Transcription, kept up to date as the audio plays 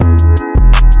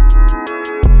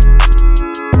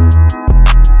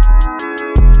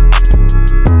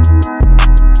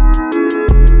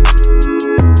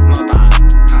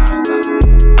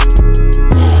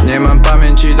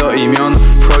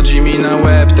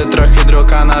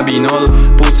tetrahydrokanabinol.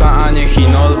 Płuca, a nie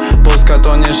chinol. Polska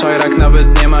to nie szajrak,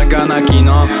 nawet nie ma gana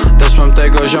kino. Też mam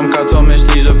tego ziomka, co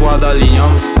myśli, że włada linią,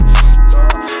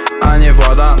 a nie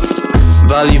włada.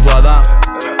 Wali włada,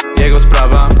 jego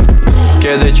sprawa.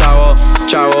 Kiedy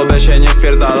ciało B się nie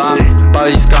wpierdala.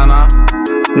 Pali skana,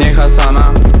 nie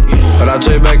Hasana.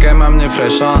 Raczej bekę mam, nie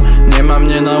fresha. Nie ma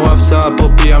mnie na ławce, a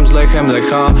popijam z Lechem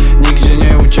Lecha. Nigdzie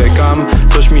nie uciekam,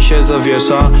 coś mi się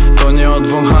zawiesza. To nie od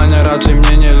wąchania, raczej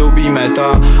mnie nie lubi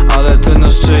meta. Ale ty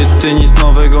na szczyt, ty nic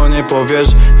nowego nie powiesz.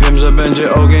 Wiem, że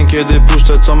będzie ogień, kiedy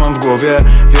puszczę co mam w głowie.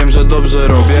 Wiem, że dobrze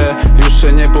robię, już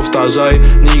się nie powtarzaj.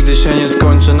 Nigdy się nie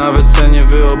skończy, nawet se nie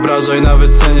wyobrażaj.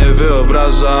 Nawet se nie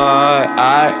wyobrażaj.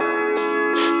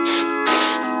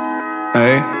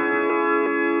 Ej.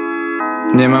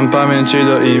 Nie mam pamięci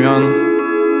do imion,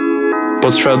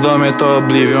 podświadomie to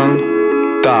oblivion.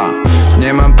 Ta,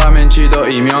 nie mam pamięci do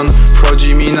imion.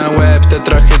 Wchodzi mi na łeb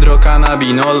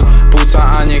tetrahydrokanabinol.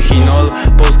 Płuca, a nie chinol.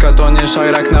 Polska to nie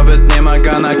szajrak, nawet nie ma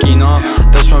gana kino.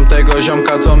 Też mam tego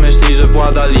ziomka, co myśli, że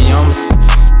włada linią,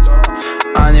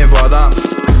 a nie włada.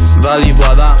 Wali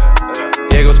włada,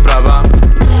 jego sprawa.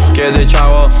 Kiedy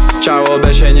ciało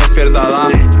B się nie wpierdala.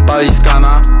 Pali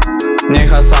skana, nie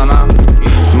Hasana.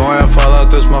 Moja fala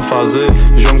też ma fazy.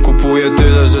 Ziom kupuje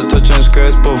tyle, że to ciężko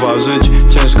jest poważyć.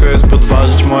 Ciężko jest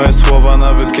podważyć moje słowa,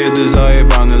 nawet kiedy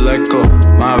zajebany. Lekko,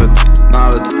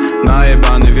 nawet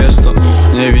najebany, wiesz to.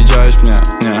 Nie widziałeś mnie,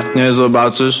 nie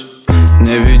zobaczysz.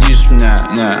 Nie widzisz mnie,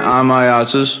 a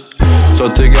majaczysz. Co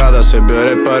ty gadasz? Ja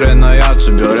biorę parę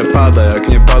najaczy, biorę pada. Jak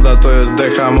nie pada, to jest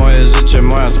decha. Moje życie,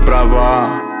 moja sprawa.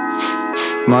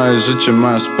 Moje życie,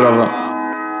 moja sprawa.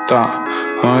 Ta,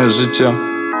 moje życie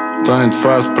to nie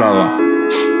twoja sprawa.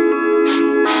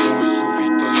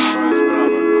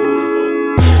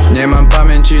 Nie mam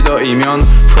pamięci do imion.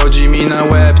 Wchodzi mi na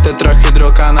łeb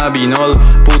tetrahydrokanabinol.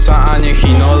 Płuca, a nie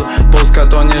chinol. Polska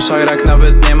to nie szajrak,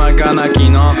 nawet nie ma gana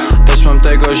kino. Też mam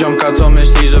tego ziomka, co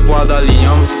myśli, że włada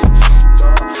linią,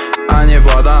 a nie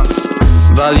włada.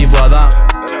 Wali włada,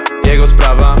 jego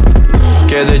sprawa.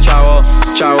 Kiedy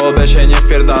ciało B się nie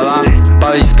wpierdala.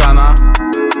 Pali skana,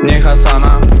 nie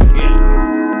Hasana.